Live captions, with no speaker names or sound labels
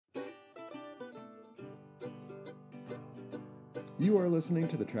You are listening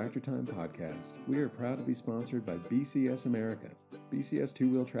to the Tractor Time Podcast. We are proud to be sponsored by BCS America. BCS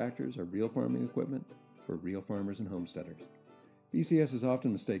two-wheel tractors are real farming equipment for real farmers and homesteaders. BCS is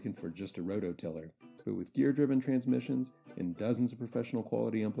often mistaken for just a rototiller, but with gear-driven transmissions and dozens of professional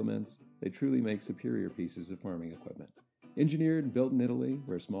quality implements, they truly make superior pieces of farming equipment. Engineered and built in Italy,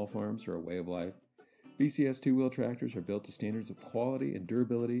 where small farms are a way of life, BCS two-wheel tractors are built to standards of quality and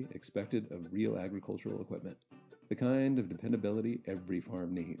durability expected of real agricultural equipment, the kind of dependability every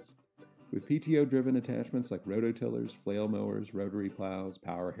farm needs. With PTO-driven attachments like rototillers, flail mowers, rotary plows,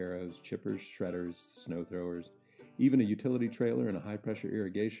 power harrows, chippers, shredders, snow throwers, even a utility trailer and a high-pressure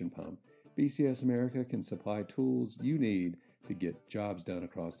irrigation pump, BCS America can supply tools you need to get jobs done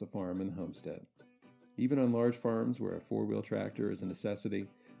across the farm and the homestead. Even on large farms where a four-wheel tractor is a necessity,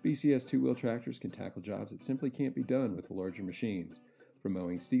 BCS two-wheel tractors can tackle jobs that simply can't be done with the larger machines, from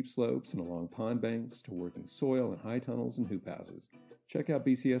mowing steep slopes and along pond banks to working soil in high tunnels and hoop houses. Check out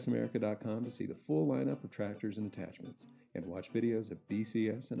bcsamerica.com to see the full lineup of tractors and attachments, and watch videos of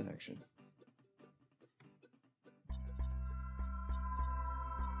BCS in action.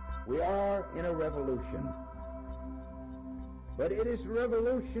 We are in a revolution, but it is a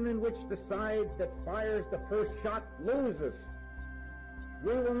revolution in which the side that fires the first shot loses.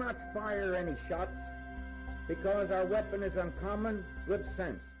 We will not fire any shots because our weapon is uncommon good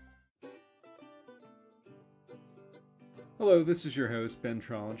sense. Hello, this is your host, Ben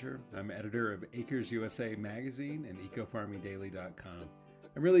Trollinger. I'm editor of Acres U.S.A. magazine and ecofarmingdaily.com.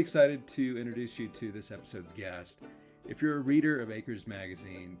 I'm really excited to introduce you to this episode's guest. If you're a reader of Acres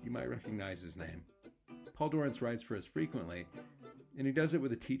magazine, you might recognize his name. Paul Dorrance writes for us frequently, and he does it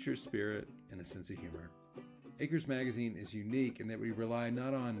with a teacher's spirit and a sense of humor. Acres magazine is unique in that we rely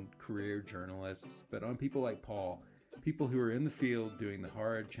not on career journalists, but on people like Paul, people who are in the field doing the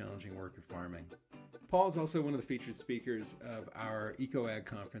hard, challenging work of farming. Paul is also one of the featured speakers of our EcoAg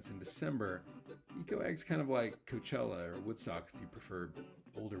conference in December. EcoAg is kind of like Coachella or Woodstock if you prefer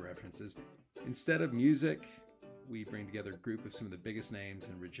older references. Instead of music, we bring together a group of some of the biggest names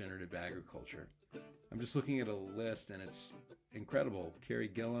in regenerative agriculture. I'm just looking at a list and it's incredible. Carey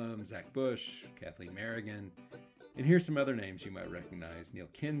Gillam, Bush, Kathleen Merrigan. And here's some other names you might recognize. Neal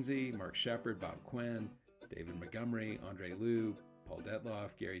Kinsey, Shepard, Bob Quinn, David Montgomery, Andre Liu, Paul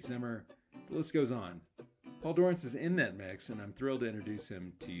Dettloff, Gary Zimmer. The list goes on. Paul Dorrance is in that mix and I'm thrilled to introduce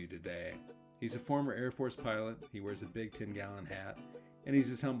him to you today. He's a former Air Force pilot. He wears a big 10-gallon hat and he's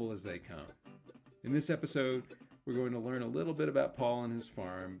as humble as they come. In this episode, we're going to learn a little bit about Paul and his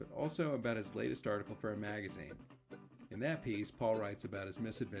farm, but also about his latest article for a magazine. In that piece, Paul writes about his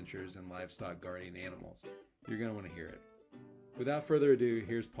misadventures in livestock guardian animals. You're going to want to hear it. Without further ado,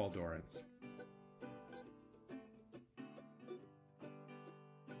 here's Paul Dorrance.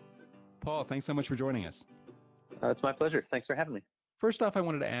 Paul, thanks so much for joining us. It's my pleasure. Thanks for having me. First off, I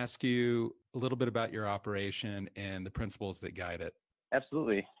wanted to ask you a little bit about your operation and the principles that guide it.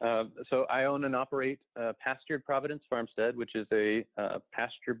 Absolutely. So I own and operate Pastured Providence Farmstead, which is a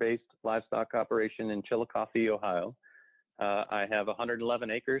pasture-based livestock operation in Chillicothe, Ohio. I have 111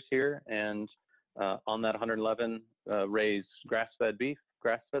 acres here, and on that 111 raise grass-fed beef,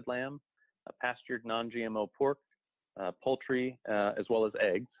 grass-fed lamb, pastured non-GMO pork, poultry, as well as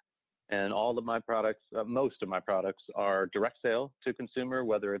eggs. And all of my products, most of my products are direct sale to consumer,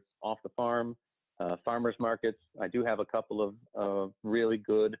 whether it's off the farm, farmers markets. I do have a couple of really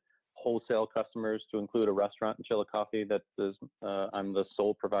good wholesale customers, to include a restaurant in Chillicothe that is, I'm the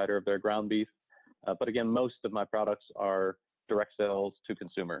sole provider of their ground beef. But again, most of my products are direct sales to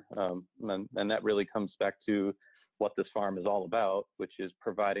consumer. And that really comes back to what this farm is all about, which is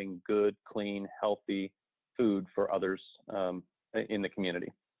providing good, clean, healthy food for others in the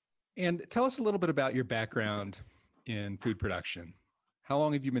community. And tell us a little bit about your background in food production. How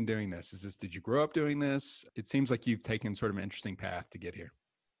long have you been doing this? Did you grow up doing this? It seems like you've taken sort of an interesting path to get here.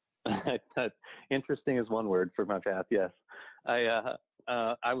 Interesting is one word for my path. Yes.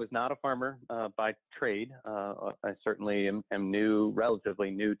 I was not a farmer by trade. I certainly am relatively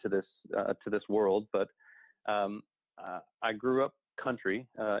new to this world, but I grew up country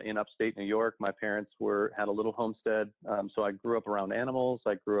in upstate New York. My parents had a little homestead, so I grew up around animals.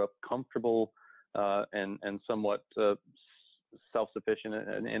 I grew up comfortable and somewhat self-sufficient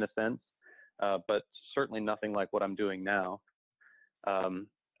in a sense, but certainly nothing like what I'm doing now.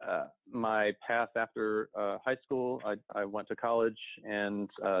 My path after high school, I went to college and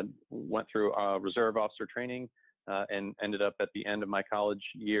went through reserve officer training and ended up at the end of my college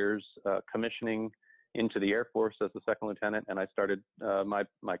years commissioning into the Air Force as a second lieutenant, and I started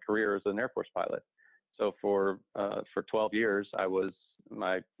my career as an Air Force pilot. So for 12 years,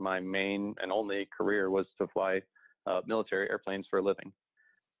 my main and only career was to fly military airplanes for a living.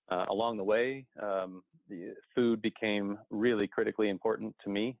 Along the way, the food became really critically important to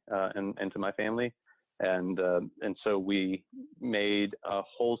me and to my family. And so we made a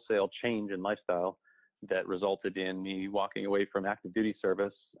wholesale change in lifestyle that resulted in me walking away from active duty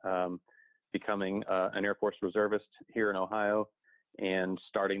service, becoming an Air Force reservist here in Ohio, and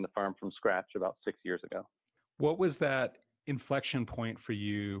starting the farm from scratch about 6 years ago. What was that inflection point for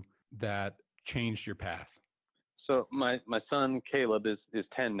you that changed your path? So my son Caleb is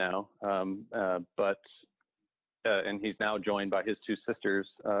 10 now, but he's now joined by his two sisters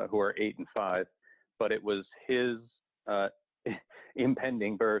who are 8 and 5. But it was his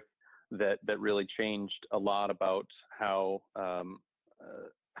impending birth that really changed a lot about how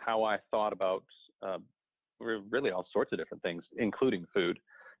I thought about really all sorts of different things, including food.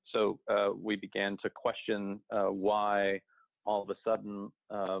 So we began to question why all of a sudden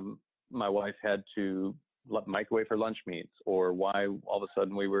my wife had to microwave her lunch meats, or why all of a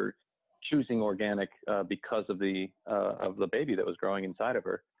sudden we were choosing organic because of the baby that was growing inside of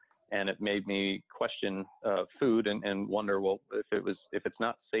her. And it made me question food and wonder, well, if it's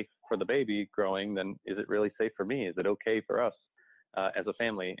not safe for the baby growing, then is it really safe for me? Is it okay for us as a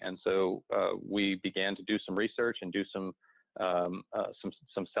family? And so we began to do some research and do some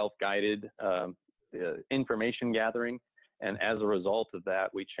self-guided information gathering. And as a result of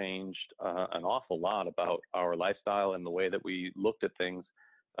that, we changed an awful lot about our lifestyle and the way that we looked at things.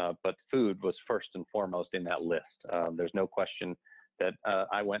 But food was first and foremost in that list. There's no question that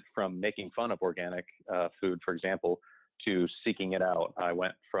I went from making fun of organic food, for example, to seeking it out. I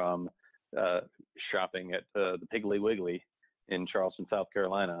went from shopping at the Piggly Wiggly in Charleston, South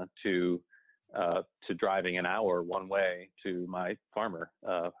Carolina, to driving an hour one way to my farmer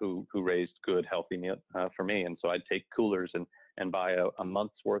who raised good, healthy meat for me. And so I'd take coolers and buy a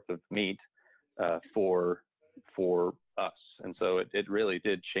month's worth of meat for us. And so it really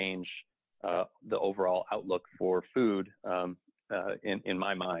did change the overall outlook for food in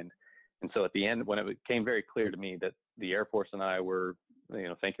my mind. And so at the end, when it became very clear to me that the Air Force and I were,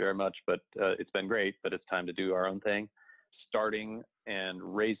 thank you very much, but it's been great, but it's time to do our own thing. Starting and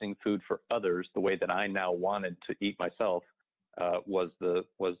raising food for others the way that I now wanted to eat myself was the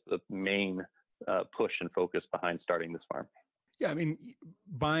main push and focus behind starting this farm. Yeah, I mean,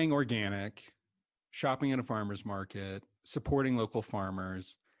 buying organic, shopping at a farmer's market, supporting local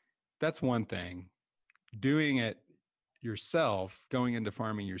farmers, that's one thing. Doing it yourself, going into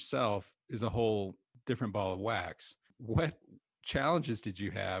farming yourself, is a whole different ball of wax. What challenges did you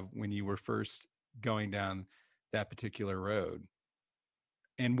have when you were first going down that particular road?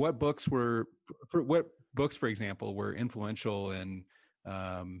 And what books, for example, were influential in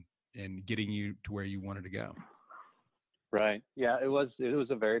getting you to where you wanted to go? Right. Yeah, it was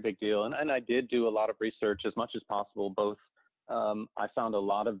a very big deal. And I did do a lot of research as much as possible. Both, I found a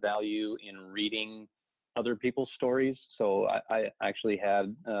lot of value in reading other people's stories. So I actually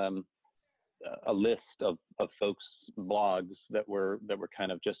had a list of folks' blogs that were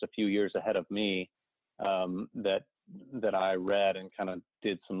kind of just a few years ahead of me, that I read and kind of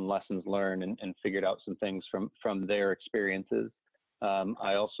did some lessons learned and figured out some things from their experiences.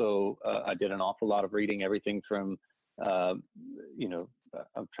 I also I did an awful lot of reading, everything from I'm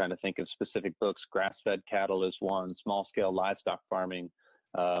trying to think of specific books. Grass-fed cattle is one, small-scale livestock farming,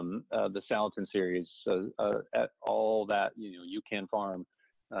 the Salatin series, at all that, You Can Farm.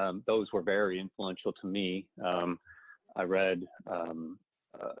 Those were very influential to me. I read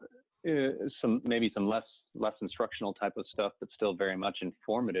some less instructional type of stuff, but still very much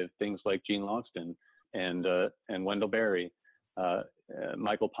informative. Things like Gene Logsdon and Wendell Berry,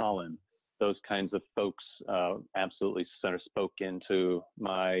 Michael Pollan. Those kinds of folks absolutely sort of spoke into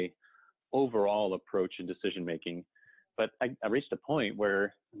my overall approach in decision making. But I reached a point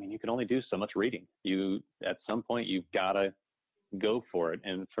where, you can only do so much reading. At some point, you've got to go for it.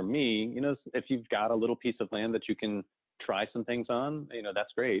 And for me, if you've got a little piece of land that you can try some things on,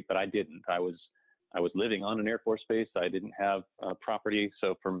 that's great. But I didn't. I was living on an Air Force base. I didn't have property.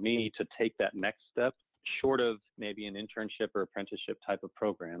 So for me to take that next step, short of maybe an internship or apprenticeship type of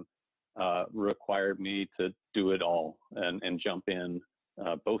program, required me to do it all and jump in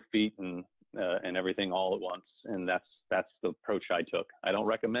both feet and everything all at once. And that's the approach I took. I don't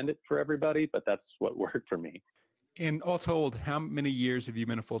recommend it for everybody, but that's what worked for me. And all told, how many years have you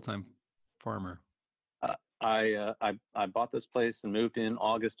been a full-time farmer? I bought this place and moved in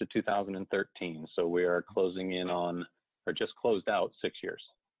August of 2013. So we are closing in on, or just closed out, 6 years.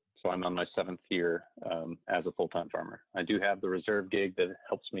 So I'm on my 7th year as a full-time farmer. I do have the reserve gig that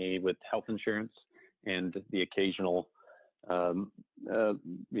helps me with health insurance and the occasional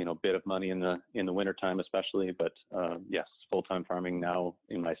bit of money in the wintertime especially, but yes, full-time farming now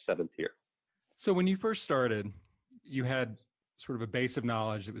in my 7th year. So when you first started, you had sort of a base of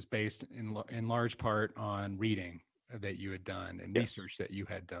knowledge that was based in large part on reading that you had done and research that you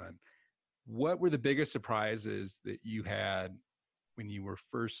had done. What were the biggest surprises that you had when you were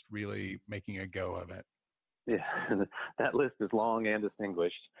first really making a go of it? Yeah, that list is long and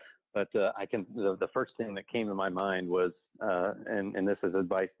distinguished, but the first thing that came to my mind was, and this is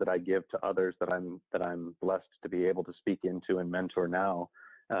advice that I give to others that I'm blessed to be able to speak into and mentor now,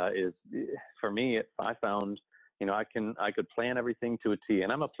 is for me, I found, I could plan everything to a T,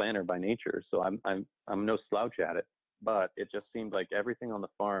 and I'm a planner by nature, so I'm no slouch at it, but it just seemed like everything on the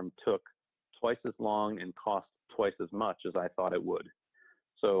farm took twice as long and cost twice as much as I thought it would.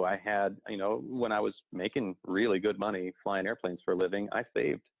 So I had, when I was making really good money flying airplanes for a living, I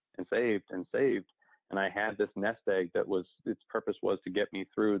saved and saved and saved. And I had this nest egg that its purpose was to get me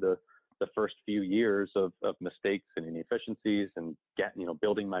through the first few years of mistakes and inefficiencies and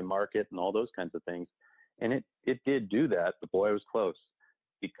building my market and all those kinds of things. And it did do that, but boy, it was close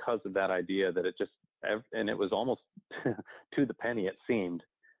because of that idea that and it was almost to the penny, it seemed,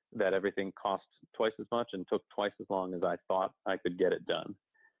 that everything cost twice as much and took twice as long as I thought I could get it done.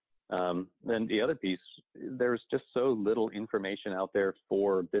 Then the other piece, there's just so little information out there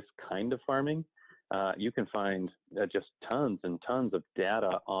for this kind of farming. You can find just tons and tons of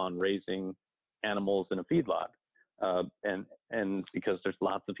data on raising animals in a feedlot. And because there's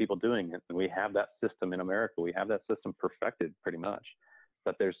lots of people doing it, and we have that system in America, we have that system perfected pretty much,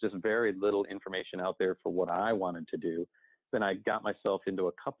 but there's just very little information out there for what I wanted to do. Then I got myself into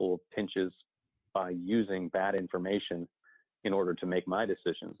a couple of pinches by using bad information in order to make my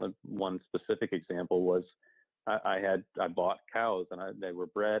decisions. One specific example was I bought cows and they were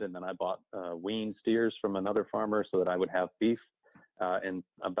bred, and then I bought weaned steers from another farmer so that I would have beef. And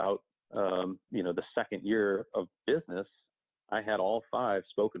about the second year of business, I had all 5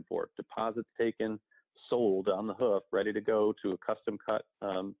 spoken for, deposits taken, sold on the hoof, ready to go to a custom cut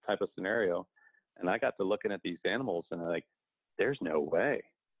type of scenario. And I got to looking at these animals and I'm like, there's no way,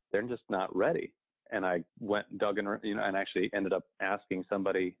 they're just not ready. And I went and dug in, and actually ended up asking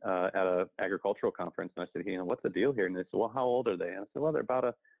somebody at a agricultural conference. And I said, what's the deal here? And they said, well, how old are they? And I said, well, they're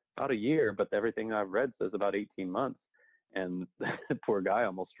about a year, but everything I've read says about 18 months. And the poor guy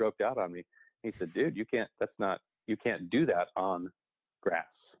almost stroked out on me. He said, dude, you can't do that on grass.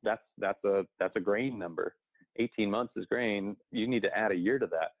 That's a grain number. 18 months is grain. You need to add a year to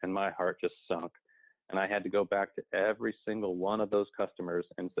that. And my heart just sunk. And I had to go back to every single one of those customers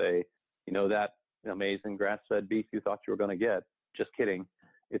and say, that amazing grass-fed beef you thought you were going to get, just kidding.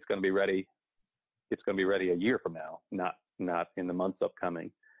 It's going to be ready. It's going to be ready a year from now, not in the months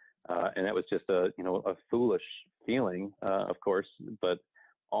upcoming. And that was just a foolish feeling, of course, but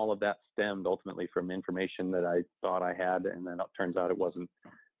all of that stemmed ultimately from information that I thought I had. And then it turns out it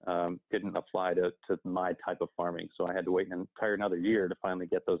didn't apply to my type of farming. So I had to wait an entire another year to finally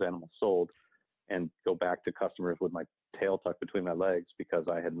get those animals sold and go back to customers with my tail tucked between my legs because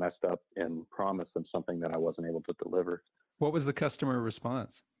I had messed up and promised them something that I wasn't able to deliver. What was the customer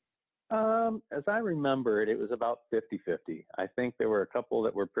response? As I remember it was about 50-50. I think there were a couple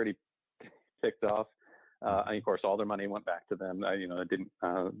that were pretty ticked off. And of course, all their money went back to them. It didn't,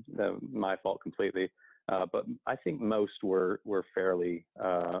 my fault completely. But I think most were fairly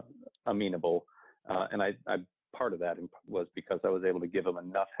amenable. And I part of that was because I was able to give them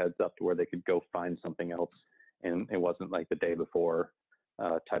enough heads up to where they could go find something else. And it wasn't like the day before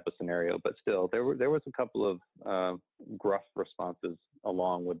type of scenario. But still, there was a couple of gruff responses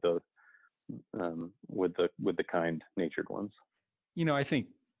along with the kind-natured ones. I think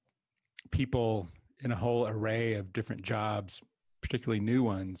people in a whole array of different jobs, particularly new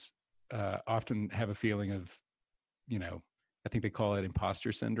ones, often have a feeling of, I think they call it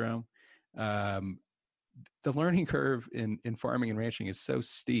imposter syndrome. The learning curve in farming and ranching is so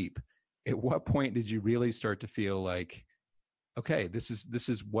steep. At what point did you really start to feel like, okay, this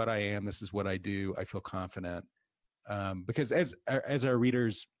is what I am, this is what I do, I feel confident? Because as our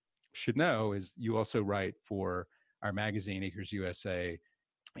readers should know, is you also write for our magazine, Acres U.S.A.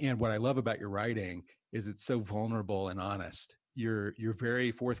 And what I love about your writing is it's so vulnerable and honest. You're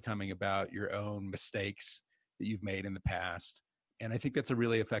very forthcoming about your own mistakes that you've made in the past. And I think that's a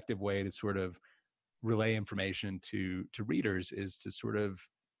really effective way to sort of relay information to readers, is to sort of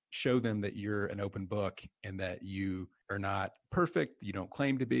show them that you're an open book and that you are not perfect, you don't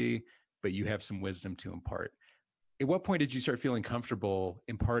claim to be, but you have some wisdom to impart. At what point did you start feeling comfortable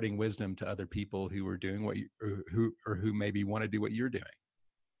imparting wisdom to other people who were doing what you, or who maybe want to do what you're doing?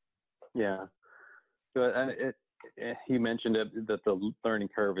 Yeah. So you mentioned that the learning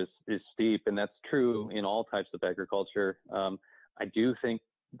curve is steep, and that's true in all types of agriculture. I do think,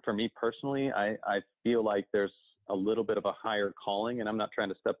 for me personally, I feel like there's a little bit of a higher calling, and I'm not trying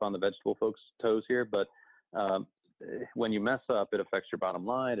to step on the vegetable folks' toes here, but when you mess up, it affects your bottom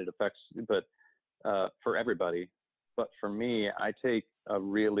line. But for everybody. But for me, I take a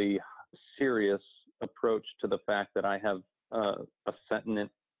really serious approach to the fact that I have a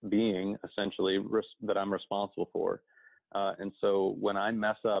sentient being, essentially, that I'm responsible for. And so when I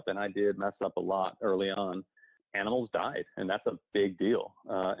mess up, and I did mess up a lot early on, animals died, and that's a big deal.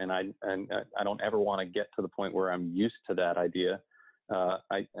 And I don't ever want to get to the point where I'm used to that idea.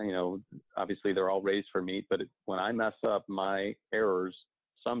 Obviously they're all raised for meat, but when I mess up, my errors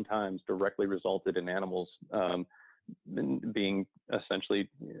sometimes directly resulted in animals being essentially,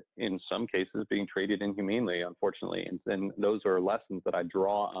 in some cases, being treated inhumanely, unfortunately. And those are lessons that I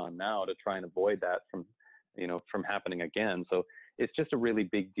draw on now to try and avoid that from happening again. So it's just a really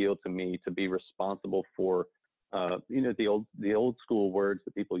big deal to me to be responsible for, the old school words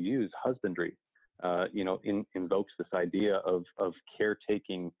that people use, husbandry, invokes this idea of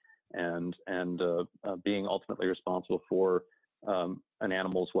caretaking and being ultimately responsible for an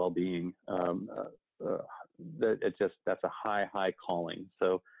animal's well-being. That's a high calling.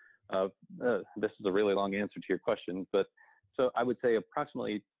 So this is a really long answer to your question, but so I would say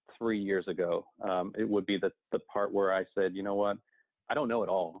approximately 3 years ago, it would be the part where I said, you know what, I don't know it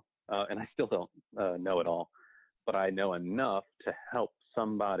all, and I still don't know it all, but I know enough to help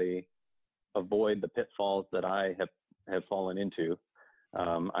somebody avoid the pitfalls that I have fallen into.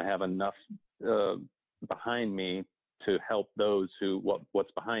 I have enough behind me to help those who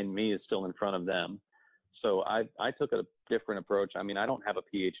what's behind me is still in front of them. So I took a different approach. I mean, I don't have a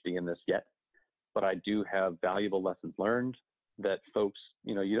PhD in this yet, but I do have valuable lessons learned that folks,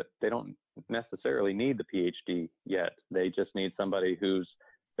 they don't necessarily need the PhD yet. They just need somebody who's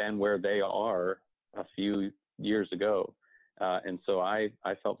been where they are a few years ago. And so I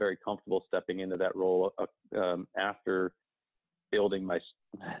felt very comfortable stepping into that role after building my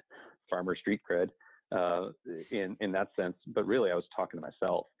farmer street cred in that sense. But really, I was talking to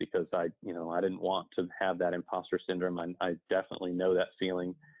myself because I didn't want to have that imposter syndrome. I definitely know that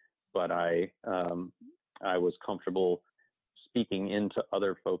feeling, but I was comfortable speaking into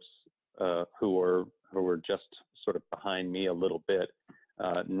other folks who were just sort of behind me a little bit,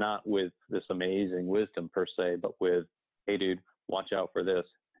 not with this amazing wisdom per se, but with, hey, dude, watch out for this.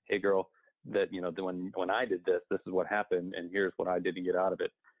 Hey, girl, that, when I did this, this is what happened, and here's what I did to get out of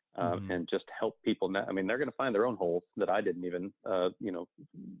it. And just help people. I mean, they're going to find their own holes that I didn't even,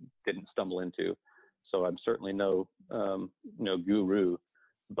 didn't stumble into. So I'm certainly no guru,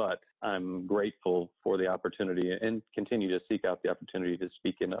 but I'm grateful for the opportunity and continue to seek out the opportunity to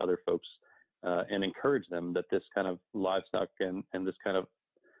speak into other folks and encourage them that this kind of livestock and this kind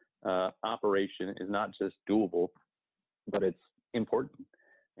of operation is not just doable, but it's important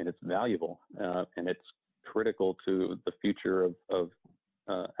and it's valuable and it's critical to the future of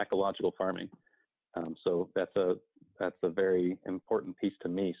ecological farming. So that's a very important piece to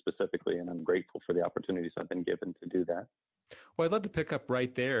me specifically, and I'm grateful for the opportunities I've been given to do that. Well, I'd love to pick up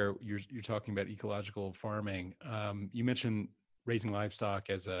right there. You're talking about ecological farming. You mentioned raising livestock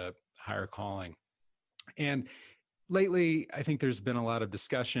as a higher calling. And lately, I think there's been a lot of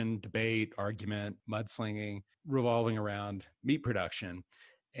discussion, debate, argument, mudslinging revolving around meat production.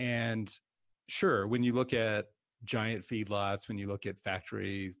 And sure, when you look at giant feedlots, when you look at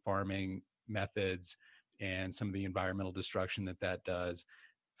factory farming methods and some of the environmental destruction that does,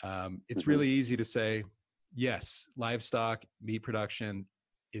 it's really easy to say, yes, livestock, meat production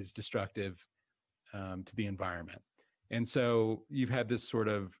is destructive to the environment. And so you've had this sort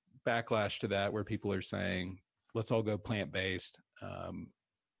of backlash to that where people are saying, let's all go plant-based,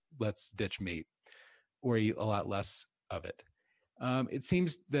 let's ditch meat or eat a lot less of it. It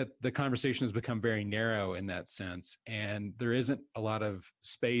seems that the conversation has become very narrow in that sense, and there isn't a lot of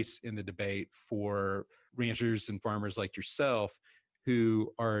space in the debate for ranchers and farmers like yourself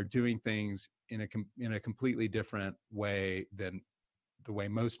who are doing things in a completely different way than the way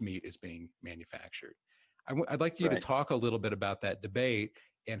most meat is being manufactured. I'd like you to talk a little bit about that debate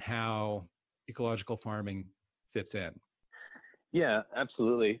and how ecological farming fits in. Yeah,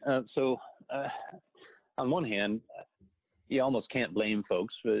 absolutely. So on one hand, you almost can't blame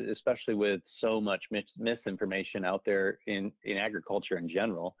folks, especially with so much misinformation out there in agriculture in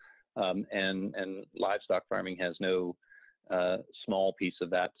general. And livestock farming has no small piece of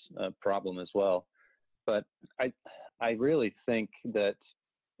that problem as well. But I really think that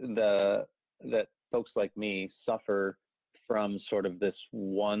that folks like me suffer from sort of this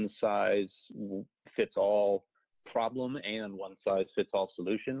one size fits all problem and one size fits all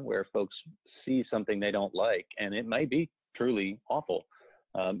solution where folks see something they don't like, and it might be truly awful.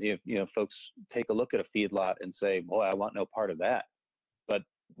 If folks take a look at a feedlot and say, "Boy, I want no part of that," but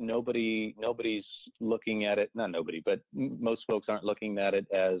nobody's looking at it. Not nobody, but most folks aren't looking at it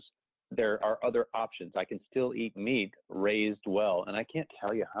as there are other options. I can still eat meat raised well, and I can't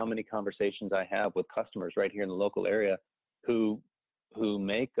tell you how many conversations I have with customers right here in the local area who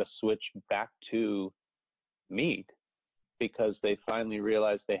make a switch back to meat because they finally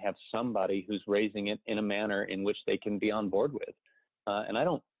realize they have somebody who's raising it in a manner in which they can be on board with. And I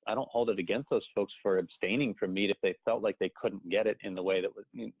don't hold it against those folks for abstaining from meat if they felt like they couldn't get it in the way that was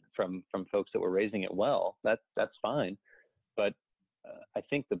from folks that were raising it well. That's fine. But I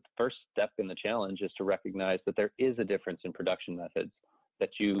think the first step in the challenge is to recognize that there is a difference in production methods,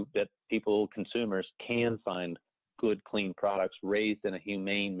 that people, consumers, can find good, clean products raised in a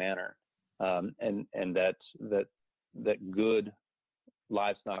humane manner, and that good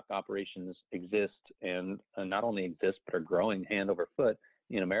livestock operations exist, and not only exist but are growing hand over foot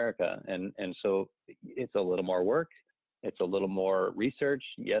in America. And so it's a little more work, it's a little more research.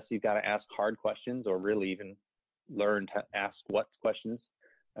 Yes, you've got to ask hard questions, or really even learn to ask learn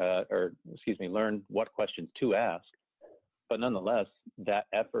what questions to ask. But nonetheless, that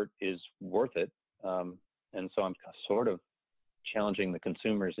effort is worth it. And so I'm sort of challenging the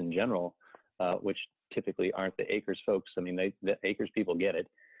consumers in general, which typically aren't the Acres folks. I mean, the Acres people get it.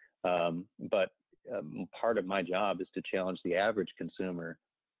 But part of my job is to challenge the average consumer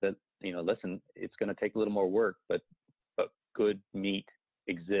that, listen, it's going to take a little more work, but good meat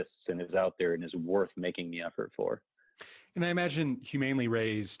exists and is out there and is worth making the effort for. And I imagine humanely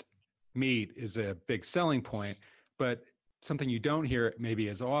raised meat is a big selling point, but something you don't hear maybe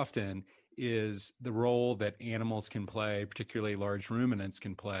as often is the role that animals can play, particularly large ruminants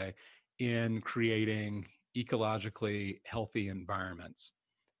can play, in creating ecologically healthy environments.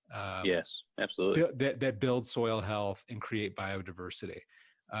 Yes, absolutely. That build soil health and create biodiversity.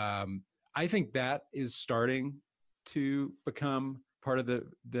 I think that is starting to become part of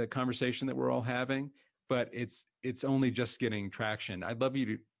the conversation that we're all having, but it's only just getting traction. I'd love you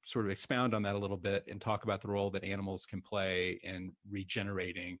to sort of expound on that a little bit and talk about the role that animals can play in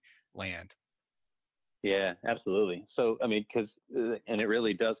regenerating land. Yeah, absolutely. So, I mean, and it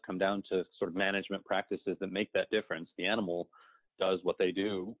really does come down to sort of management practices that make that difference. The animal does what they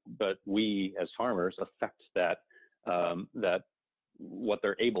do, but we as farmers affect that what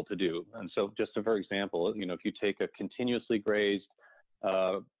they're able to do. And so just for example, if you take a continuously grazed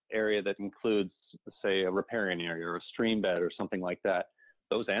area that includes, say, a riparian area or a stream bed or something like that,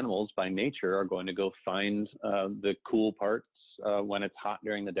 those animals by nature are going to go find the cool parts when it's hot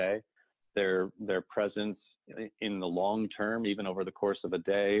during the day. Their presence in the long term, even over the course of a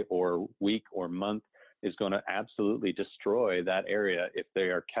day or week or month, is going to absolutely destroy that area if they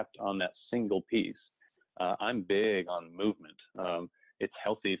are kept on that single piece. I'm big on movement. It's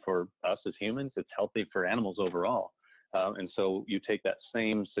healthy for us as humans. It's healthy for animals overall. And so you take that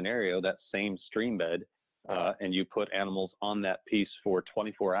same scenario, that same stream bed, and you put animals on that piece for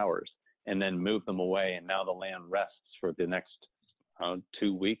 24 hours and then move them away. And now the land rests for the next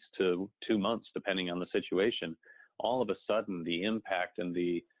 2 weeks to 2 months, depending on the situation. All of a sudden, the impact and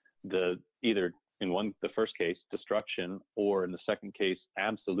the either in the first case, destruction, or in the second case,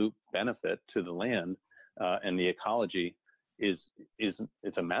 absolute benefit to the land and the ecology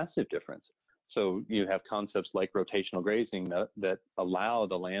it's a massive difference. So you have concepts like rotational grazing that allow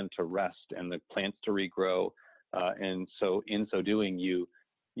the land to rest and the plants to regrow. And so in so doing,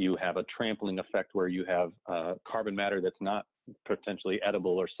 you have a trampling effect where you have carbon matter that's not potentially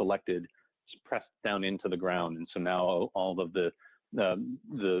edible or selected, pressed down into the ground. And so now all of the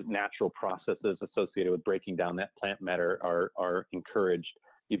natural processes associated with breaking down that plant matter are encouraged.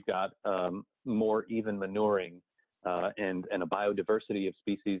 You've got more even manuring and a biodiversity of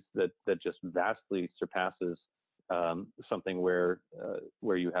species that just vastly surpasses something where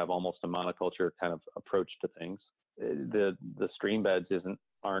you have almost a monoculture kind of approach to things. The stream beds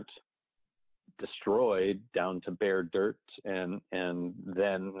aren't destroyed down to bare dirt and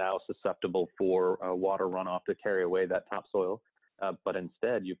then now susceptible for water runoff to carry away that topsoil. But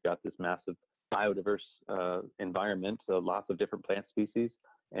instead, you've got this massive biodiverse environment, so lots of different plant species,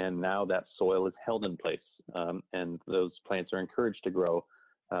 and now that soil is held in place, and those plants are encouraged to grow.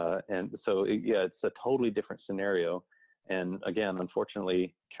 And so, it's a totally different scenario. And again,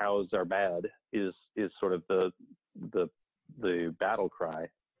 unfortunately, cows are bad is sort of the battle cry.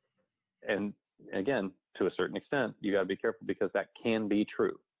 And again, to a certain extent, you got to be careful because that can be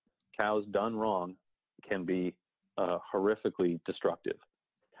true. Cows done wrong can be horrifically destructive.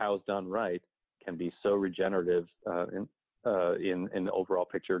 Cows done right can be so regenerative in the overall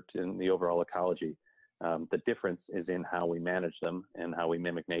picture, in the overall ecology. The difference is in how we manage them and how we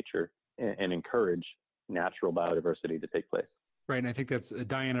mimic nature and encourage natural biodiversity to take place. Right, and I think that's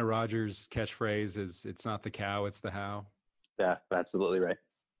Diana Rogers' catchphrase is, "It's not the cow, it's the how." That's absolutely right.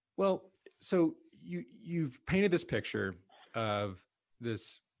 Well, so you've painted this picture of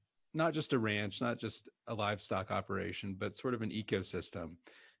this, not just a ranch, not just a livestock operation, but sort of an ecosystem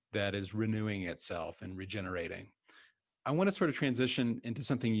that is renewing itself and regenerating. I want to sort of transition into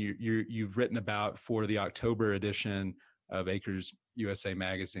something you've written about for the October edition of Acres U.S.A.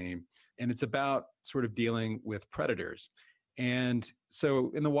 magazine, and it's about sort of dealing with predators. And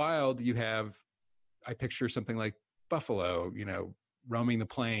so in the wild, I picture something like buffalo, roaming the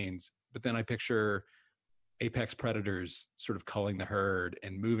plains, but then I picture apex predators sort of culling the herd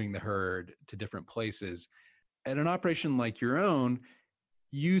and moving the herd to different places. At an operation like your own,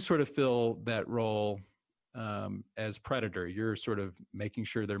 you sort of fill that role as predator. You're sort of making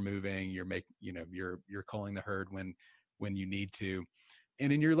sure they're moving. You're culling the herd when you need to.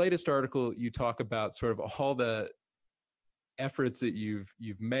 And in your latest article, you talk about sort of all the efforts that you've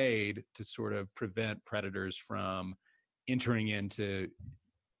made to sort of prevent predators from entering into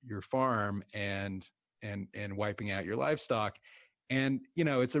your farm and wiping out your livestock. And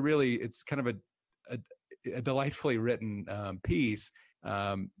it's kind of a delightfully written piece.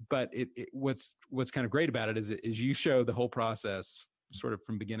 But what's kind of great about it is you show the whole process sort of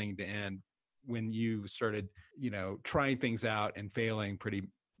from beginning to end, when you started trying things out and failing pretty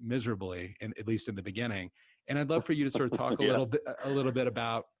miserably, and at least in the beginning. And I'd love for you to sort of talk a little bit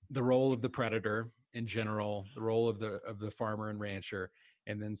about the role of the predator in general, the role of the farmer and rancher,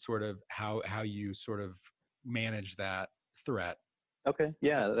 and then sort of how you sort of manage that threat. Okay,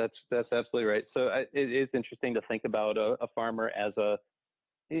 yeah, that's absolutely right. So it is interesting to think about a farmer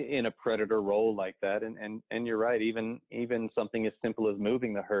in a predator role like that, and you're right. Even something as simple as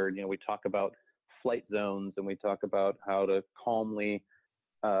moving the herd. We talk about flight zones, and we talk about how to calmly.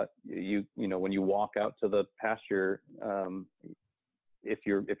 When you walk out to the pasture, if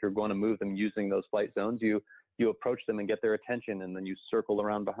you're going to move them using those flight zones, you approach them and get their attention, and then you circle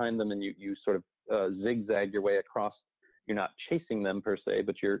around behind them, and you sort of zigzag your way across. You're not chasing them per se,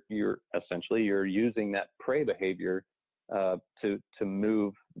 but you're essentially using that prey behavior to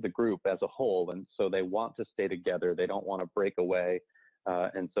move the group as a whole, and so they want to stay together. They don't want to break away,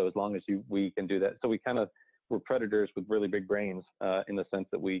 and so as long as we can do that, so we're predators with really big brains in the sense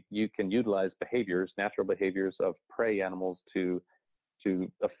that you can utilize natural behaviors of prey animals to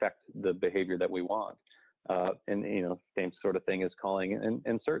affect the behavior that we want. Same sort of thing as calling.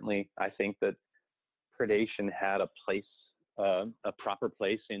 And certainly I think that predation had a proper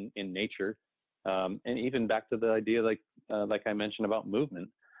place in nature. And even back to the idea, like I mentioned about movement,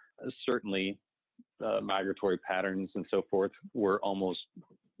 certainly migratory patterns and so forth were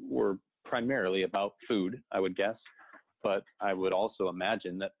primarily about food, I would guess, but I would also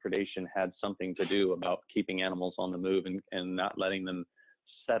imagine that predation had something to do about keeping animals on the move and not letting them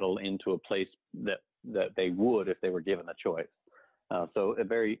settle into a place that they would if they were given a choice. So a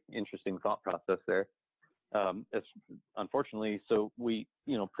very interesting thought process there. Unfortunately, so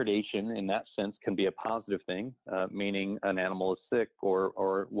predation in that sense can be a positive thing, meaning an animal is sick or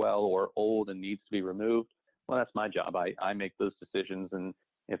old and needs to be removed. Well, that's my job. I make those decisions, and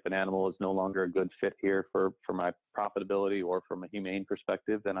if an animal is no longer a good fit here for my profitability or from a humane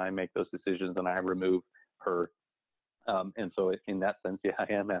perspective, then I make those decisions and I remove her. And so in that sense, yeah, I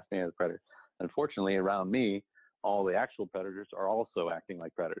am acting as a predator. Unfortunately, around me, all the actual predators are also acting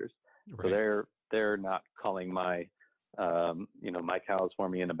like predators. Right. So they're not culling my cows for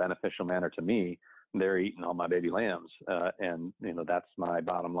me in a beneficial manner to me. They're eating all my baby lambs, and that's my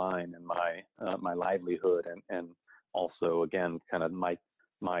bottom line and my livelihood, and also again kind of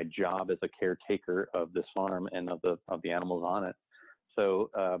my job as a caretaker of this farm and of the animals on it. So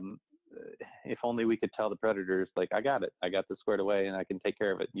if only we could tell the predators, like, I got this squared away and I can take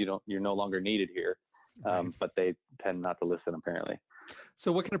care of it. You're no longer needed here. But they tend not to listen, apparently.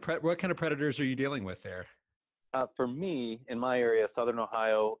 So what kind of predators are you dealing with there? For me, in my area, Southern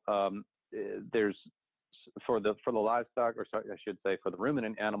Ohio, there's for the livestock, or sorry, I should say for the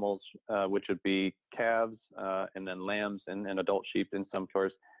ruminant animals, which would be calves and then lambs and adult sheep in some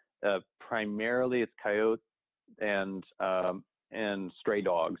stores. Primarily, it's coyote and stray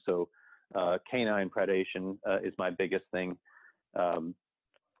dogs. So canine predation is my biggest thing.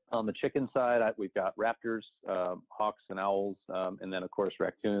 On the chicken side, we've got raptors, hawks and owls, and then of course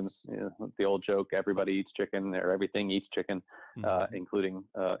raccoons. The old joke, everybody eats chicken, or everything eats chicken, including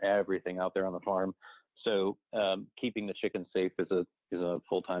everything out there on the farm. So keeping the chickens safe is a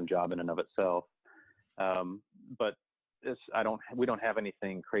full-time job in and of itself. But we don't have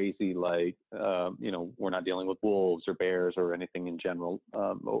anything crazy like, we're not dealing with wolves or bears or anything in general.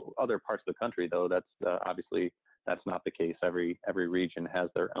 Other parts of the country, though, that's obviously that's not the case. Every region has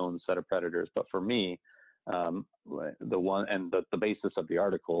their own set of predators. But for me, the basis of the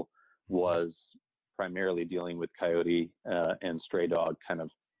article was primarily dealing with coyote and stray dog kind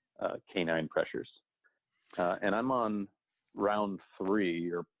of canine pressures. And I'm on round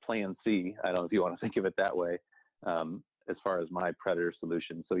 3 or plan C. I don't know if you want to think of it that way, as far as my predator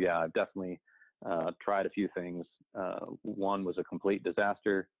solution. So yeah, I've definitely tried a few things. One was a complete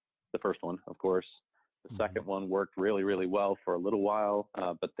disaster. The first one, of course. The second one worked really, really well for a little while,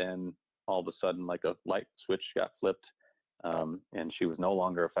 but then all of a sudden, like a light switch got flipped, and she was no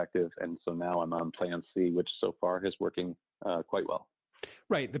longer effective. And so now I'm on plan C, which so far is working quite well.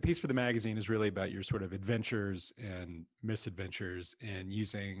 Right. The piece for the magazine is really about your sort of adventures and misadventures in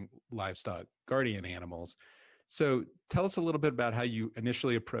using livestock guardian animals. So tell us a little bit about how you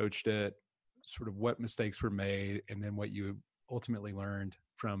initially approached it, sort of what mistakes were made, and then what you ultimately learned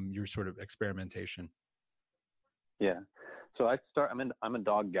from your sort of experimentation. Yeah. So I'm a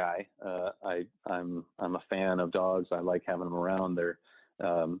dog guy. I'm a fan of dogs. I like having them around. They're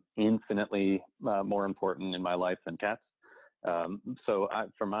infinitely more important in my life than cats. So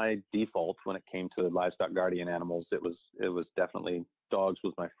for my default, when it came to livestock guardian animals, it was definitely dogs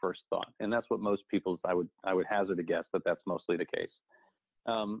was my first thought, and that's what most people I would hazard a guess that that's mostly the case.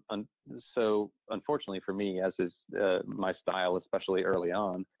 So unfortunately for me, as is my style, especially early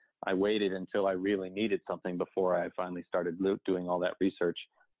on, I waited until I really needed something before I finally started doing all that research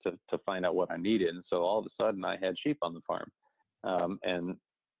to find out what I needed. And so all of a sudden I had sheep on the farm. And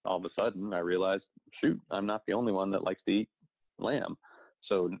all of a sudden I realized, shoot, I'm not the only one that likes to eat lamb.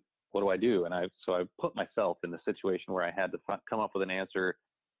 So what do I do? And I put myself in the situation where I had to come up with an answer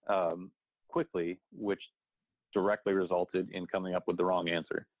quickly, which directly resulted in coming up with the wrong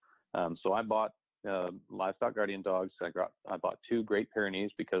answer. So I bought livestock guardian dogs. I bought 2 Great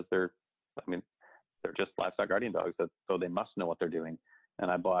Pyrenees because they're just livestock guardian dogs, so they must know what they're doing. And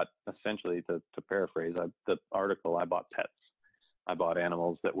I bought, essentially, to paraphrase the article, I bought pets. I bought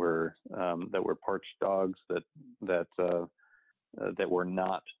animals that were perched dogs that were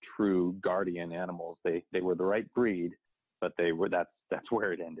not true guardian animals. They were the right breed, but that's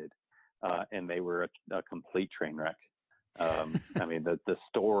where it ended. And they were a complete train wreck. The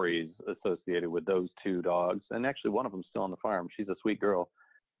stories associated with those 2 dogs, and actually one of them's still on the farm. She's a sweet girl,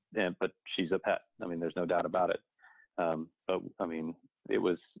 but she's a pet. There's no doubt about it. But it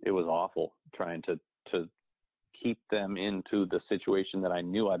was awful trying to keep them into the situation that I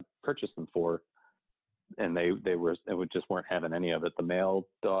knew I'd purchased them for, and they just weren't having any of it. The male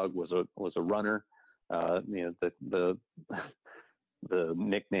dog was a runner. The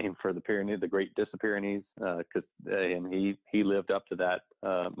nickname for the Pyrenees, the Great Pyrenees, and he lived up to that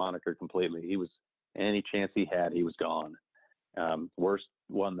moniker completely. He was, any chance he had, he was gone. Worst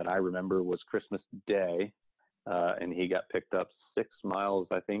one that I remember was Christmas Day, and he got picked up 6 miles,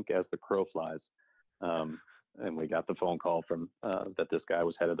 I think, as the crow flies. And we got the phone call from that this guy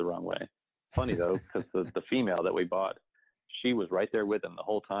was headed the wrong way. Funny though, because the female that we bought, she was right there with him the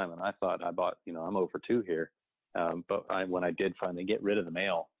whole time, and I thought I bought, I'm over 2 here. But when I did finally get rid of the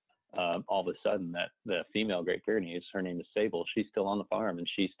male, all of a sudden the female Great Pyrenees, her name is Sable, she's still on the farm, and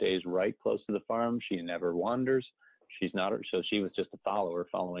she stays right close to the farm. She never wanders. So she was just a follower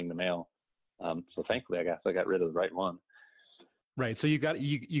following the male. So thankfully, I guess I got rid of the right one. Right. So you got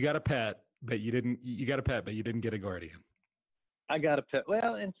a pet, but you didn't get a guardian. I got a pet.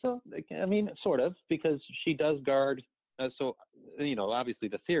 Well, and so, sort of, because she does guard. Obviously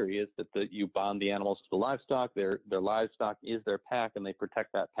the theory is that you bond the animals to the livestock. Their livestock is their pack, and they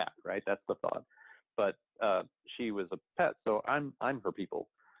protect that pack, right? That's the thought. But she was a pet, so I'm her people.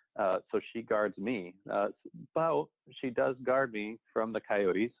 So she guards me. But she does guard me from the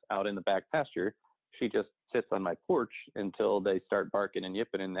coyotes out in the back pasture. She just sits on my porch until they start barking and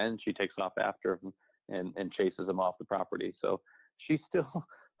yipping, and then she takes off after them and chases them off the property. So she's still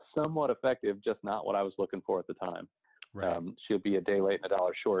somewhat effective, just not what I was looking for at the time. Right. She'll be a day late and a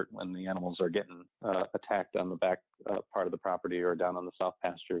dollar short when the animals are getting attacked on the back part of the property or down on the soft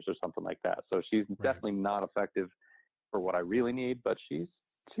pastures or something like that. So she's definitely not effective for what I really need, but she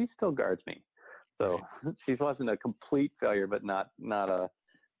still guards me. So she wasn't a complete failure, but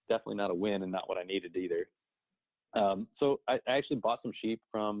definitely not a win, and not what I needed either. So I actually bought some sheep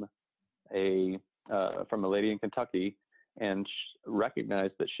from a lady in Kentucky, and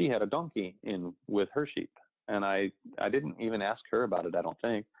recognized that she had a donkey in with her sheep. And I didn't even ask her about it, I don't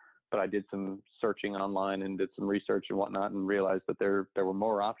think. but I did some searching online and did some research and whatnot, and realized that there were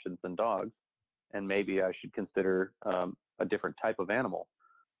more options than dogs, and maybe I should consider a different type of animal.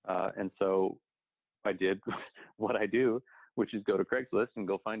 And so I did what I do, which is go to Craigslist and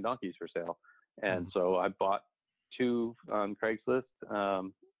go find donkeys for sale. And so I bought 2 on Craigslist.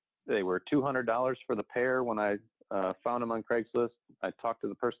 They were $200 for the pair when I found them on Craigslist. I talked to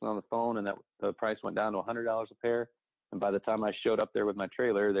the person on the phone, and the price went down to $100 a pair. And by the time I showed up there with my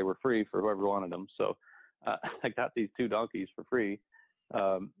trailer, they were free for whoever wanted them. So I got these 2 donkeys for free,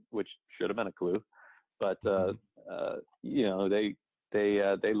 which should have been a clue. But you know, they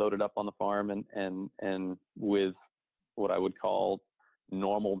loaded up on the farm, and with what I would call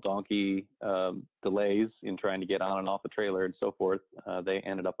normal donkey delays in trying to get on and off the trailer and so forth, they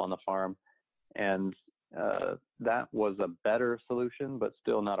ended up on the farm. And that was a better solution, but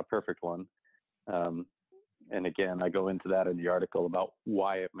still not a perfect one. And again, I go into that in the article about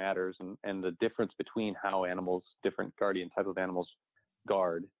why it matters, and the difference between how animals, different guardian type of animals,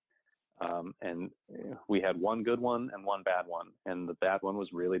 guard. And we had one good one and one bad one. And the bad one was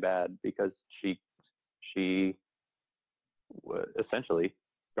really bad because she essentially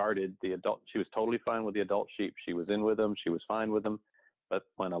guarded the adult. She was totally fine with the adult sheep. She was in with them. She was fine with them. But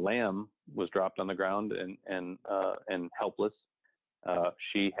when a lamb was dropped on the ground and helpless,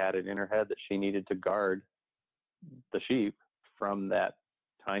 she had it in her head that she needed to guard the sheep from that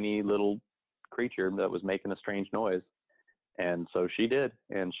tiny little creature that was making a strange noise. And so she did,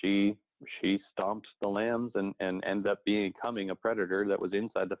 and she stomped the lambs and ended up becoming a predator that was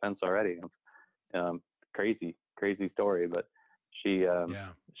inside the fence already. Crazy story, but she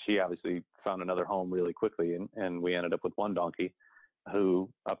obviously found another home really quickly, and we ended up with one donkey who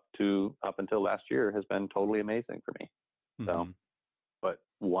up until last year has been totally amazing for me. So, but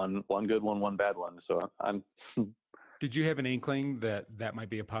one good one, one bad one. So I'm. Did you have an inkling that might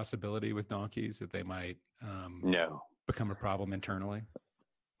be a possibility with donkeys, that they might No. become a problem internally?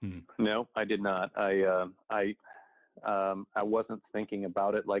 No, I did not. I wasn't thinking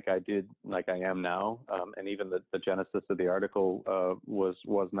about it like I am now. And even the genesis of the article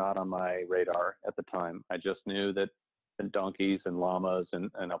was not on my radar at the time. I just knew that donkeys and llamas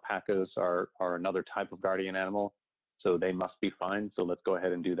and alpacas are another type of guardian animal, so they must be fine. So let's go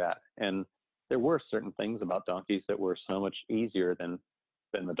ahead and do that. And there were certain things about donkeys that were so much easier than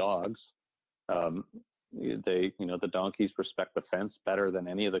the dogs. The donkeys respect the fence better than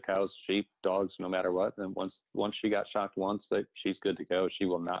any of the cows, sheep, dogs, no matter what. And once she got shocked once, she's good to go. She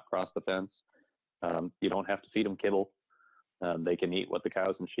will not cross the fence. You don't have to feed them kibble. They can eat what the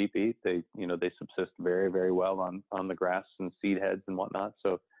cows and sheep eat. They subsist very, very well on the grass and seed heads and whatnot.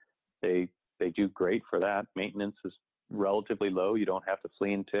 So they do great for that. Maintenance is relatively low. You don't have to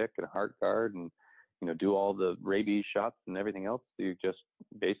flea and tick and heart guard and do all the rabies shots and everything else. You just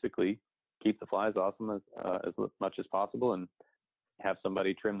basically keep the flies off them as much as possible and have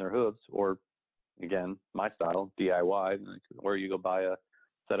somebody trim their hooves, or again, my style, DIY, or you go buy a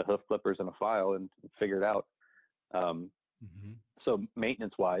set of hoof clippers and a file and figure it out. So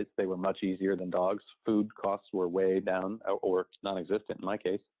maintenance wise, they were much easier than dogs. Food costs were way down or non-existent in my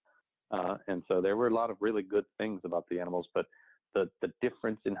case. And so there were a lot of really good things about the animals, but the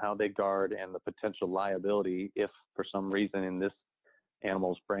difference in how they guard and the potential liability, if for some reason in this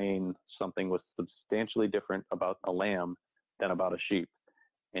animal's brain something was substantially different about a lamb than about a sheep,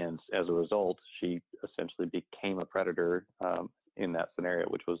 and as a result she essentially became a predator in that scenario,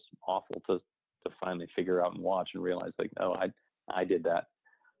 which was awful to finally figure out and watch and realize, like, no, I did that.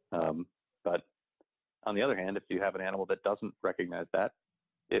 But on the other hand, if you have an animal that doesn't recognize that,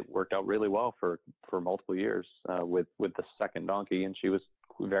 it worked out really well for multiple years with the second donkey, and she was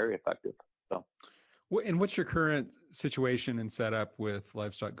very effective. So. And what's your current situation and setup with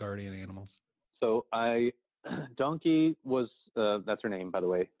livestock guardian animals? So Donkey was, that's her name, by the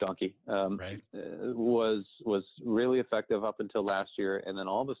way, Donkey, right. was really effective up until last year. And then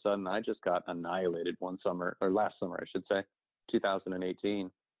all of a sudden I just got annihilated last summer, I should say,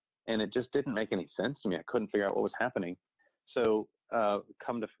 2018. And it just didn't make any sense to me. I couldn't figure out what was happening. So as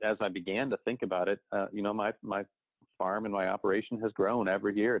I began to think about it, my farm and my operation has grown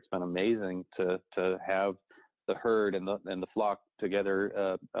every year. It's been amazing to have the herd and the flock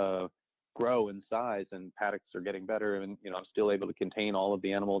together grow in size, and paddocks are getting better, and I'm still able to contain all of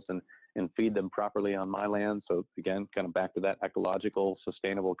the animals and feed them properly on my land. So again, kind of back to that ecological,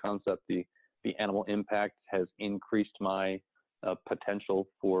 sustainable concept, the animal impact has increased my potential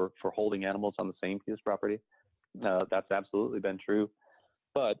for holding animals on the same piece of property. That's absolutely been true.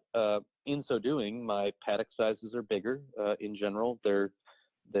 But in so doing, my paddock sizes are bigger. In general, I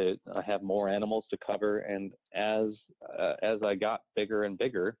have more animals to cover, and as I got bigger and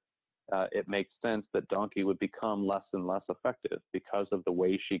bigger, it makes sense that donkey would become less and less effective because of the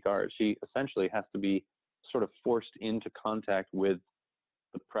way she guards. She essentially has to be sort of forced into contact with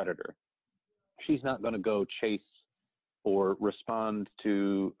the predator. She's not going to go chase or respond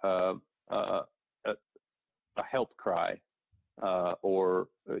to a help cry, or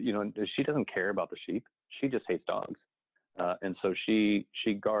she doesn't care about the sheep. She just hates dogs, and so she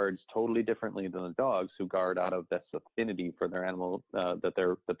guards totally differently than the dogs, who guard out of this affinity for their animal that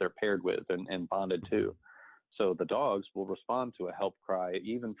they're paired with and bonded to. So the dogs will respond to a help cry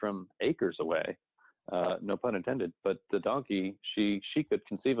even from acres away. No pun intended, but the donkey, she could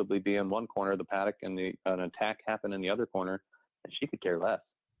conceivably be in one corner of the paddock and an attack happen in the other corner, and she could care less.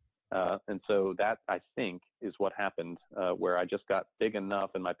 And so that, I think, is what happened, where I just got big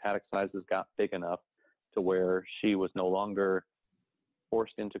enough and my paddock sizes got big enough to where she was no longer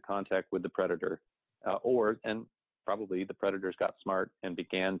forced into contact with the predator, and probably the predators got smart and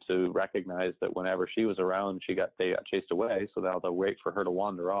began to recognize that whenever she was around, they got chased away. So now they'll wait for her to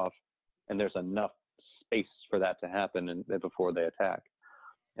wander off, and there's enough space for that to happen before they attack.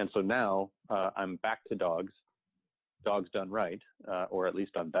 And so now I'm back to dogs done right, or at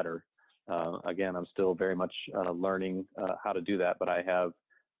least done better. Again, I'm still very much learning how to do that, but I have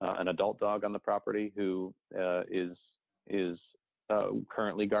an adult dog on the property who is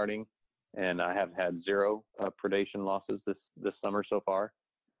currently guarding, and I have had 0 predation losses this summer so far.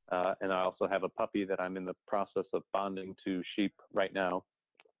 And I also have a puppy that I'm in the process of bonding to sheep right now.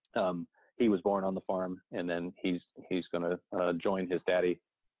 He was born on the farm, and then he's going to join his daddy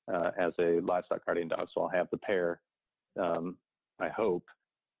as a livestock guardian dog. So I'll have the pair, I hope,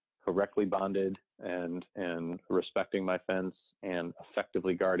 correctly bonded and respecting my fence and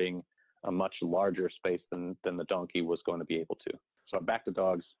effectively guarding a much larger space than the donkey was going to be able to. So I'm back to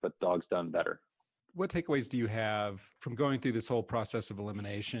dogs, but dogs done better. What takeaways do you have from going through this whole process of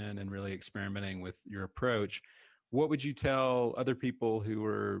elimination and really experimenting with your approach? What would you tell other people who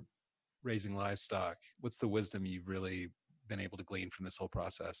are raising livestock? What's the wisdom you've really been able to glean from this whole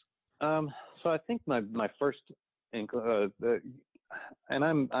process? So I think my first, and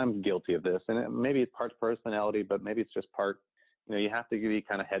I'm guilty of this, and maybe it's part personality, but maybe it's just part, you have to be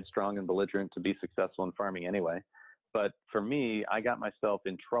kind of headstrong and belligerent to be successful in farming anyway. But for me, I got myself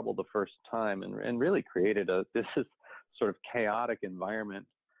in trouble the first time and really created this sort of chaotic environment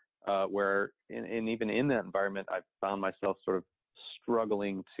where, and even in that environment, I found myself sort of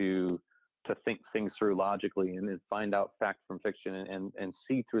struggling to think things through logically and find out fact from fiction and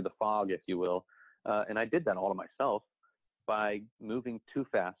see through the fog, if you will. And I did that all to myself by moving too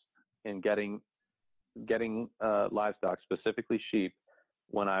fast and getting livestock, specifically sheep,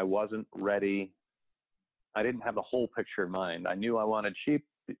 when I wasn't ready. I didn't have the whole picture in mind. I knew I wanted sheep.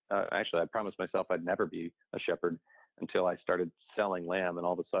 Actually, I promised myself I'd never be a shepherd until I started selling lamb. And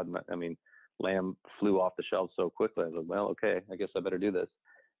all of a sudden, lamb flew off the shelves so quickly. I was like, well, okay, I guess I better do this.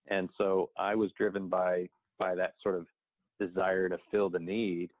 And so I was driven by that sort of desire to fill the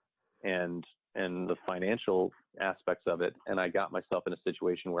need and the financial aspects of it. And I got myself in a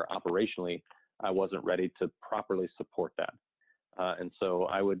situation where operationally I wasn't ready to properly support that. And so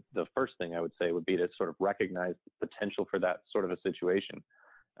the first thing I would say would be to sort of recognize the potential for that sort of a situation.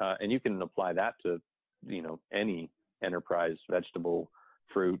 And you can apply that to, any enterprise, vegetable,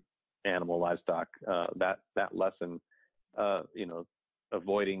 fruit, animal, livestock, that lesson,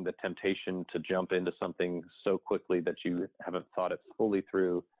 avoiding the temptation to jump into something so quickly that you haven't thought it fully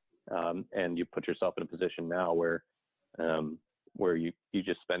through. And you put yourself in a position now where you're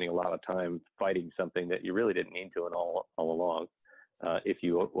just spending a lot of time fighting something that you really didn't need to all along. If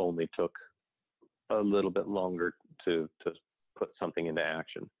you only took a little bit longer to put something into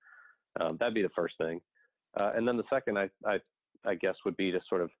action. That'd be the first thing. And then the second, I guess, would be to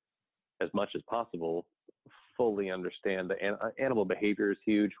sort of, as much as possible, fully understand the animal behavior is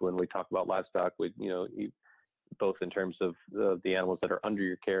huge when we talk about livestock. Both in terms of the animals that are under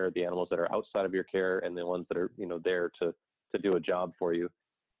your care, the animals that are outside of your care, and the ones that are there to do a job for you.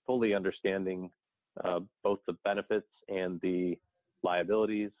 Fully understanding both the benefits and the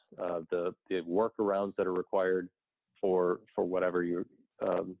liabilities, the workarounds that are required for whatever you're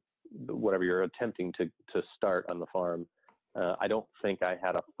attempting to start on the farm. I don't think I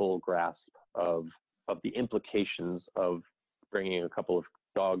had a full grasp of the implications of bringing a couple of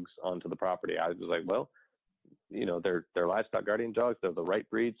dogs onto the property. I was like, well, they're livestock guardian dogs. They're the right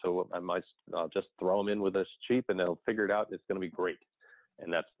breed, so I'll just throw them in with a sheep, and they'll figure it out. It's going to be great,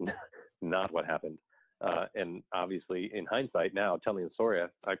 and that's not what happened. And obviously, in hindsight, now telling the story,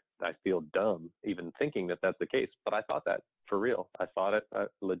 I feel dumb even thinking that that's the case. But I thought that for real. I thought it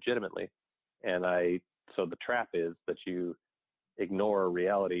legitimately, and so the trap is that ignore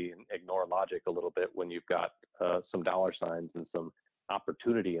reality and ignore logic a little bit when you've got some dollar signs and some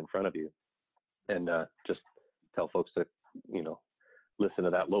opportunity in front of you. And just tell folks to, listen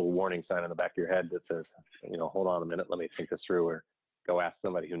to that little warning sign in the back of your head that says, hold on a minute, let me think this through, or go ask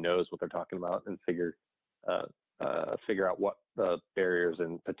somebody who knows what they're talking about and figure out what the barriers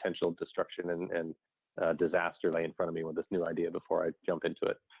and potential destruction and disaster lay in front of me with this new idea before I jump into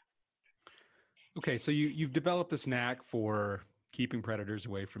it. Okay, so you've developed this knack for keeping predators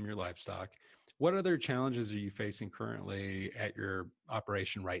away from your livestock. What other challenges are you facing currently at your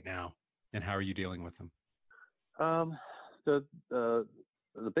operation right now, and how are you dealing with them? The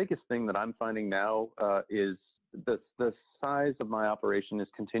biggest thing that I'm finding now is the size of my operation is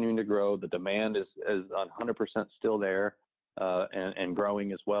continuing to grow. The demand is 100% still there, and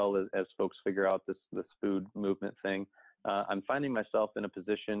growing as well as folks figure out this food movement thing. I'm finding myself in a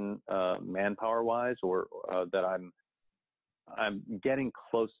position, manpower-wise, or that I'm getting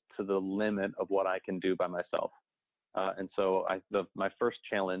close to the limit of what I can do by myself. And so my first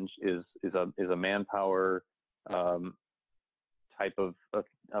challenge is a manpower type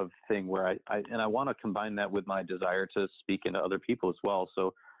of thing where I want to combine that with my desire to speak into other people as well.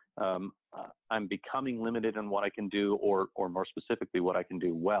 So I'm becoming limited in what I can do, or more specifically, what I can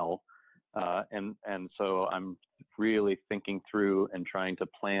do well. And so I'm really thinking through and trying to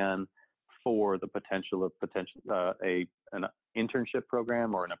plan for the potential of an internship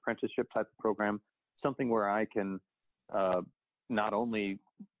program or an apprenticeship type of program, something where I can not only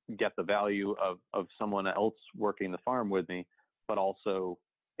get the value of someone else working the farm with me, but also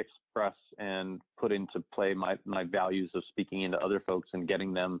express and put into play my values of speaking into other folks and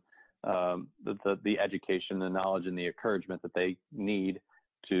getting them the education, the knowledge, and the encouragement that they need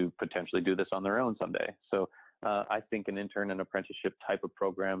to potentially do this on their own someday. So I think an intern and apprenticeship type of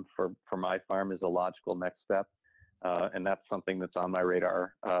program for my farm is a logical next step. And that's something that's on my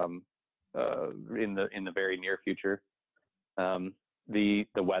radar in the very near future. The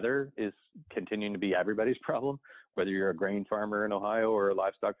weather is continuing to be everybody's problem, whether you're a grain farmer in Ohio or a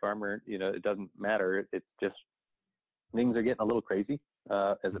livestock farmer. It doesn't matter. It's just things are getting a little crazy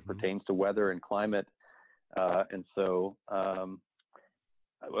as it pertains to weather and climate. And so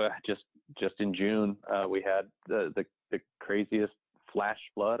just in June, we had the craziest flash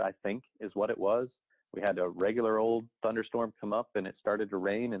flood, I think is what it was. We had a regular old thunderstorm come up, and it started to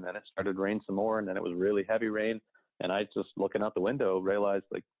rain, and then it started to rain some more, and then it was really heavy rain. And I just, looking out the window, realized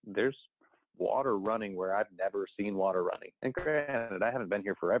there's water running where I've never seen water running. And granted, I haven't been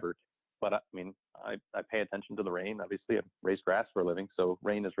here forever, but I pay attention to the rain. Obviously, I raise grass for a living, so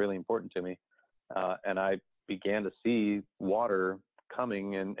rain is really important to me. And I began to see water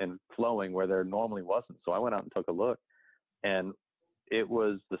coming and flowing where there normally wasn't. So I went out and took a look, and it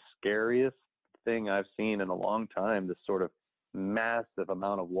was the scariest thing I've seen in a long time, this sort of massive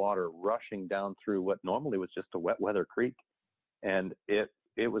amount of water rushing down through what normally was just a wet weather creek. And it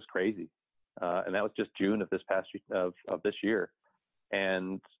was crazy. And that was just June of this past of this year.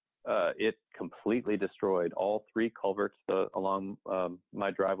 And it completely destroyed all three culverts along my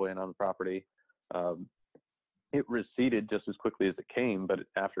driveway and on the property. It receded just as quickly as it came, but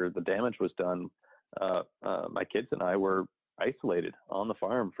after the damage was done, my kids and I were isolated on the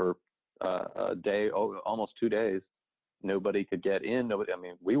farm for a day, almost 2 days. Nobody could get in.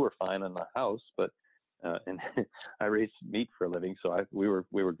 We were fine in the house, but and I raised meat for a living, so we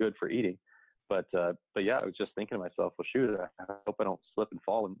were good for eating. But yeah, I was just thinking to myself, well, shoot, I hope I don't slip and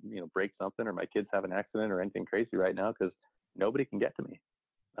fall and break something, or my kids have an accident or anything crazy right now, because nobody can get to me.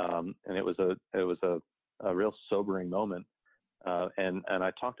 And it was a real sobering moment. And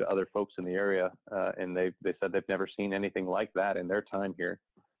I talked to other folks in the area, and they said they've never seen anything like that in their time here.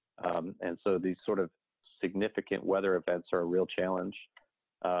 And so these sort of significant weather events are a real challenge.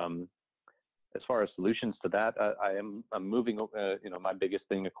 As far as solutions to that, I'm moving. My biggest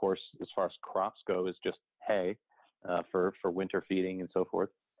thing, of course, as far as crops go, is just hay for winter feeding and so forth.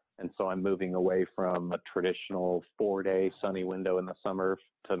 And so I'm moving away from a traditional 4-day sunny window in the summer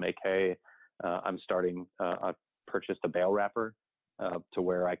to make hay. I purchased a bale wrapper to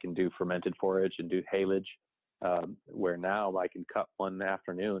where I can do fermented forage and do haylage, where now I can cut one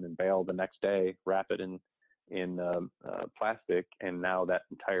afternoon and bale the next day, wrap it in plastic, and now that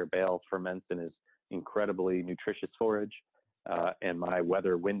entire bale ferments and is incredibly nutritious forage. And my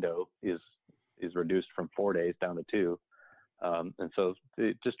weather window is reduced from 4 days down to 2. And so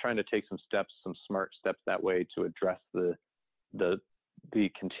just trying to take some smart steps that way to address the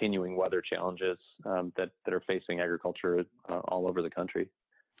continuing weather challenges that are facing agriculture all over the country.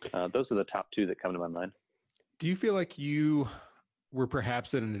 Those are the top 2 that come to my mind. Do you feel like you were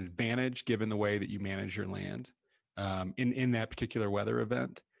perhaps at an advantage given the way that you manage your land in that particular weather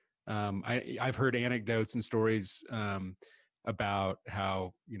event. I've heard anecdotes and stories about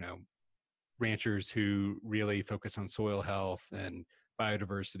how, ranchers who really focus on soil health and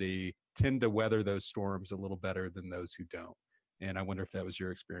biodiversity tend to weather those storms a little better than those who don't. And I wonder if that was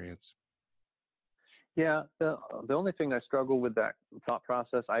your experience. Yeah, the only thing I struggle with that thought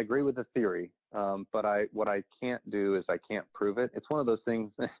process, I agree with the theory, but what I can't do is I can't prove it. It's one of those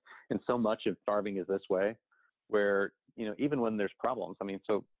things, and so much of farming is this way, where, even when there's problems,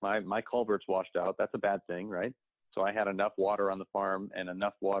 so my culvert's washed out, that's a bad thing, right? So I had enough water on the farm, and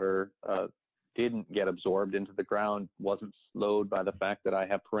enough water didn't get absorbed into the ground, wasn't slowed by the fact that I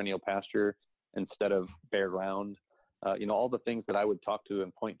have perennial pasture instead of bare ground. All the things that I would talk to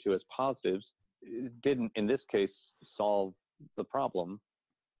and point to as positives didn't, in this case, solve the problem.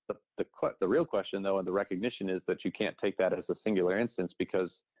 The real question, though, and the recognition is that you can't take that as a singular instance, because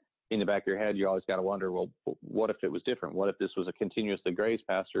in the back of your head, you always got to wonder, well, what if it was different? What if this was a continuously grazed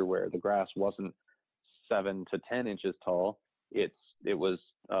pasture where the grass wasn't 7 to 10 inches tall? It was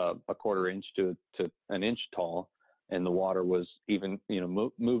a quarter inch to an inch tall, and the water was even,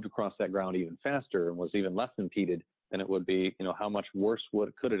 moved across that ground even faster and was even less impeded than it would be. How much worse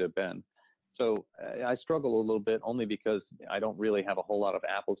could it have been? So I struggle a little bit, only because I don't really have a whole lot of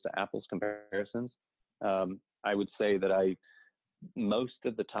apples to apples comparisons. I would say that most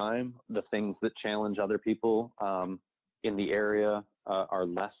of the time, the things that challenge other people in the area are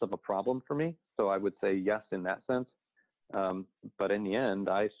less of a problem for me. So I would say yes in that sense. But in the end,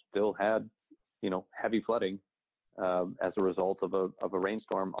 I still had, heavy flooding as a result of a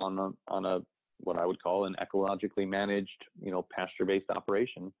rainstorm on a what I would call an ecologically managed, pasture-based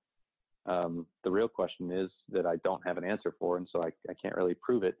operation. The real question is that I don't have an answer for, and so I can't really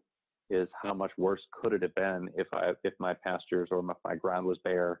prove it, is how much worse could it have been if my pastures or my ground was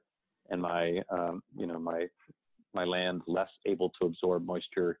bare and my land less able to absorb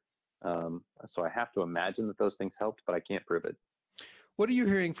moisture. So I have to imagine that those things helped, but I can't prove it. What are you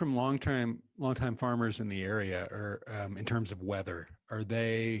hearing from longtime farmers in the area, or in terms of weather? Are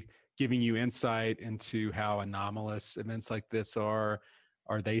they giving you insight into how anomalous events like this are?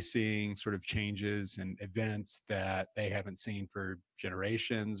 Are they seeing sort of changes and events that they haven't seen for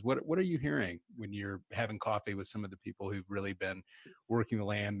generations? What are you hearing when you're having coffee with some of the people who've really been working the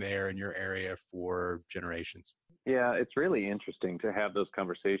land there in your area for generations? Yeah, it's really interesting to have those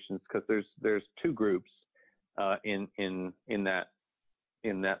conversations, because there's two groups in that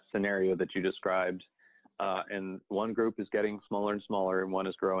scenario that you described, and one group is getting smaller and smaller, and one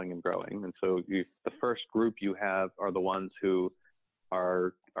is growing and growing. And so the first group you have are the ones who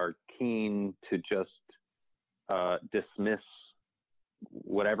are keen to just dismiss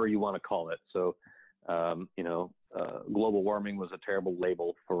whatever you want to call it. So, global warming was a terrible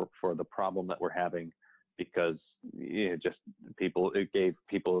label for the problem that we're having, because it gave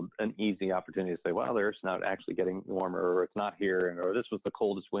people an easy opportunity to say, well, the Earth's not actually getting warmer, or it's not here, or this was the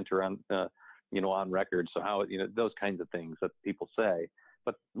coldest winter on record. So how, those kinds of things that people say.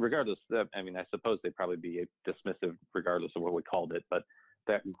 But regardless, I suppose they'd probably be dismissive regardless of what we called it. But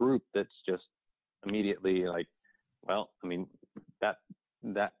that group that's just immediately like, well, that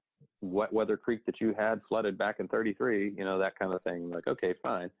wet weather creek that you had flooded back in 33, that kind of thing. Like, okay,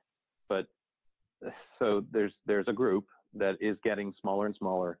 fine. But so there's a group that is getting smaller and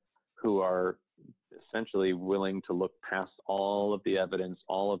smaller, who are essentially willing to look past all of the evidence,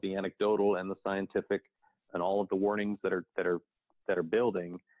 all of the anecdotal and the scientific, and all of the warnings that are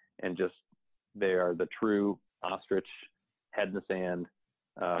building, and just, they are the true ostrich, head in the sand,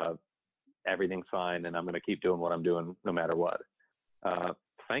 everything's fine, and I'm going to keep doing what I'm doing no matter what.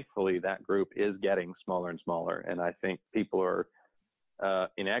 Thankfully, that group is getting smaller and smaller, and I think people are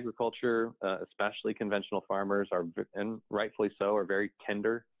in agriculture, especially conventional farmers, and rightfully so, are very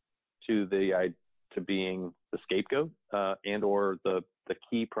tender to being the scapegoat and or the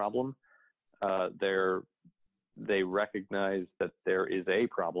key problem. They recognize that there is a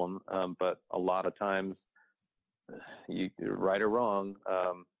problem, but a lot of times, right or wrong,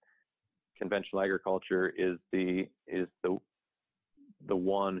 conventional agriculture is the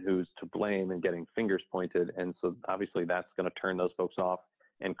one who's to blame and getting fingers pointed. And so obviously that's going to turn those folks off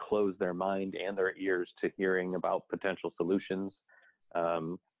and close their mind and their ears to hearing about potential solutions.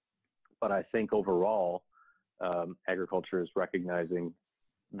 But I think overall, agriculture is recognizing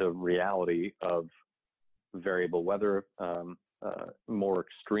the reality of variable weather, more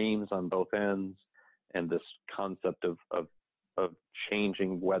extremes on both ends, and this concept of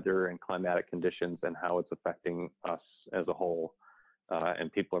changing weather and climatic conditions and how it's affecting us as a whole.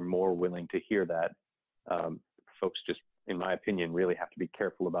 And people are more willing to hear that. Folks just, in my opinion, really have to be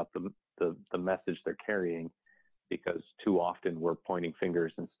careful about the message they're carrying, because too often we're pointing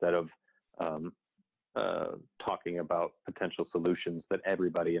fingers instead of talking about potential solutions that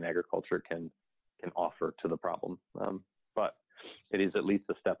everybody in agriculture can offer to the problem. But it is at least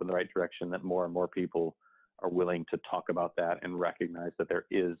a step in the right direction that more and more people are willing to talk about that and recognize that there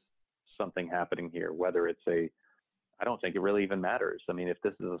is something happening here, whether it's I don't think it really even matters. I mean, if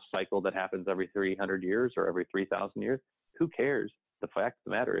this is a cycle that happens every 300 years or every 3,000 years, who cares? The fact of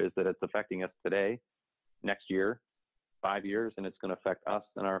the matter is that it's affecting us today, next year, 5 years, and it's going to affect us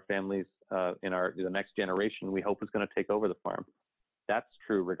and our families in the next generation we hope is going to take over the farm. That's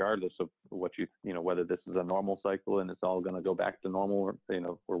true regardless of what whether this is a normal cycle and it's all going to go back to normal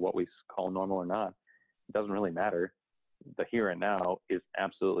or what we call normal or not. It doesn't really matter. The here and now is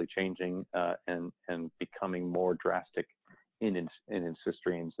absolutely changing and becoming more drastic in its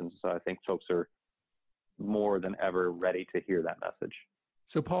streams. And so I think folks are more than ever ready to hear that message.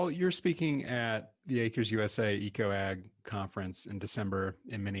 So Paul, you're speaking at the Acres U.S.A. EcoAg conference in December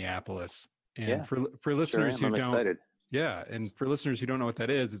in Minneapolis. And for listeners who don't, excited. Yeah, and for listeners who don't know what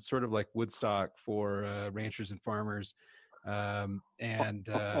that is, it's sort of like Woodstock for ranchers and farmers.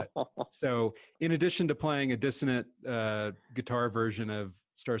 So in addition to playing a dissonant guitar version of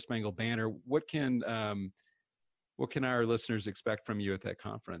Star Spangled Banner, what can our listeners expect from you at that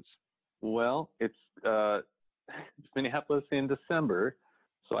conference? Well, it's Minneapolis in December,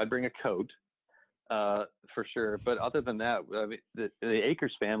 so I bring a coat for sure. But other than that, I mean, the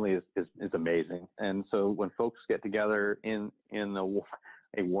Acres family is amazing, and so when folks get together in a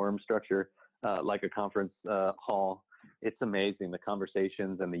warm structure like a conference hall, it's amazing, the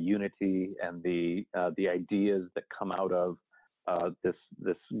conversations and the unity and the ideas that come out of this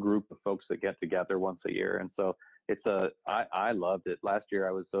group of folks that get together once a year. And so I loved it. Last year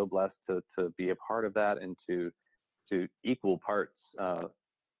I was so blessed to be a part of that and to equal parts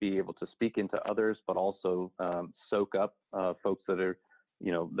be able to speak into others, but also soak up folks that are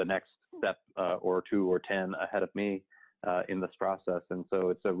the next step or 2 or 10 ahead of me in this process. And so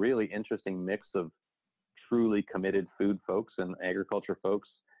it's a really interesting mix of truly committed food folks and agriculture folks.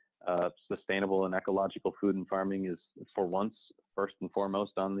 Sustainable and ecological food and farming is for once first and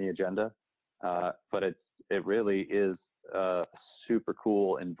foremost on the agenda. But it really is a super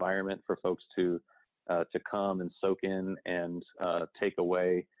cool environment for folks to come and soak in and take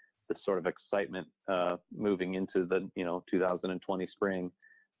away the sort of excitement moving into the 2020 spring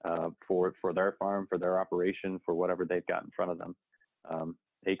for their farm, for their operation, for whatever they've got in front of them.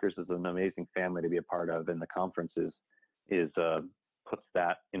 Acres is an amazing family to be a part of, and the conference puts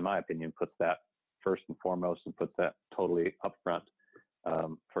that, in my opinion, puts that first and foremost and puts that totally up front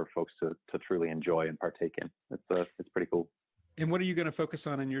for folks to truly enjoy and partake in. It's pretty cool. And what are you going to focus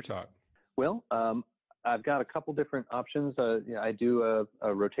on in your talk? Well, I've got a couple different options. I do a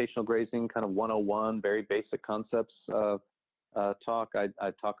rotational grazing kind of 101, very basic concepts talk.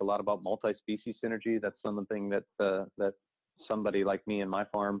 I talk a lot about multi-species synergy. That's something that somebody like me and my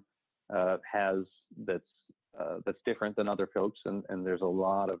farm has that's different than other folks, and there's a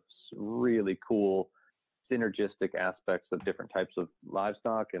lot of really cool synergistic aspects of different types of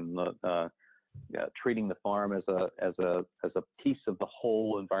livestock and treating the farm as a piece of the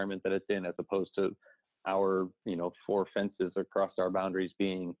whole environment that it's in, as opposed to our 4 fences across our boundaries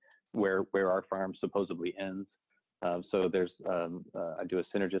being where our farm supposedly ends. So there's I do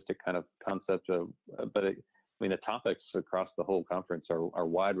a synergistic kind of concept the topics across the whole conference are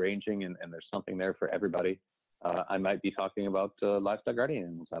wide ranging, and there's something there for everybody. I might be talking about livestock guardian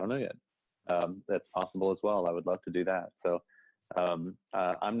animals. I don't know yet. That's possible as well. I would love to do that. So I'm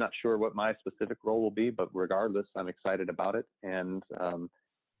not sure what my specific role will be, but regardless, I'm excited about it. And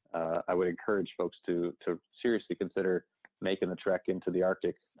I would encourage folks to seriously consider making the trek into the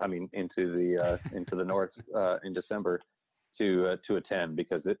Arctic. Into the north in December to attend,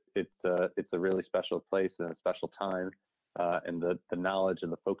 because it's a really special place and a special time. And the knowledge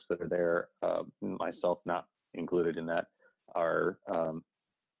and the folks that are there, myself not included in that, are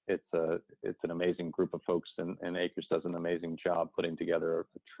it's an amazing group of folks, and Acres does an amazing job putting together a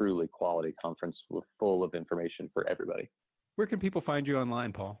truly quality conference full of information for everybody. Where can people find you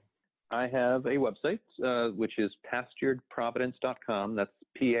online, Paul? I have a website, which is pasturedprovidence.com. That's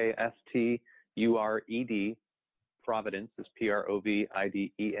PASTURED. Providence is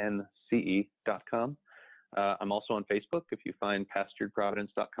PROVIDENCE.com. I'm also on Facebook. If you find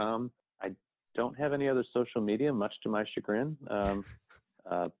pasturedprovidence.com. I don't have any other social media, much to my chagrin.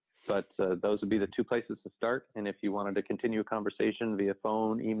 But those would be the 2 places to start. And if you wanted to continue a conversation via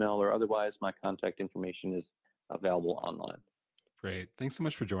phone, email, or otherwise, my contact information is available online. Great. Thanks so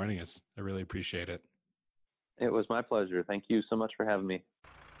much for joining us. I really appreciate it. It was my pleasure. Thank you so much for having me.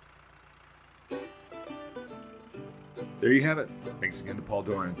 There you have it. Thanks again to Paul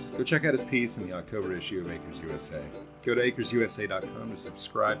Dorrance. Go check out his piece in the October issue of Acres U.S.A. Go to acresusa.com to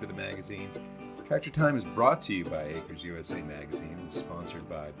subscribe to the magazine. Tractor Time is brought to you by Acres U.S.A. magazine and is sponsored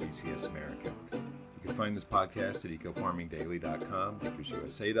by BCS America. You can find this podcast at ecofarmingdaily.com,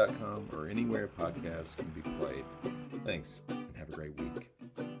 acresusa.com, or anywhere podcasts can be played. Thanks, and have a great week.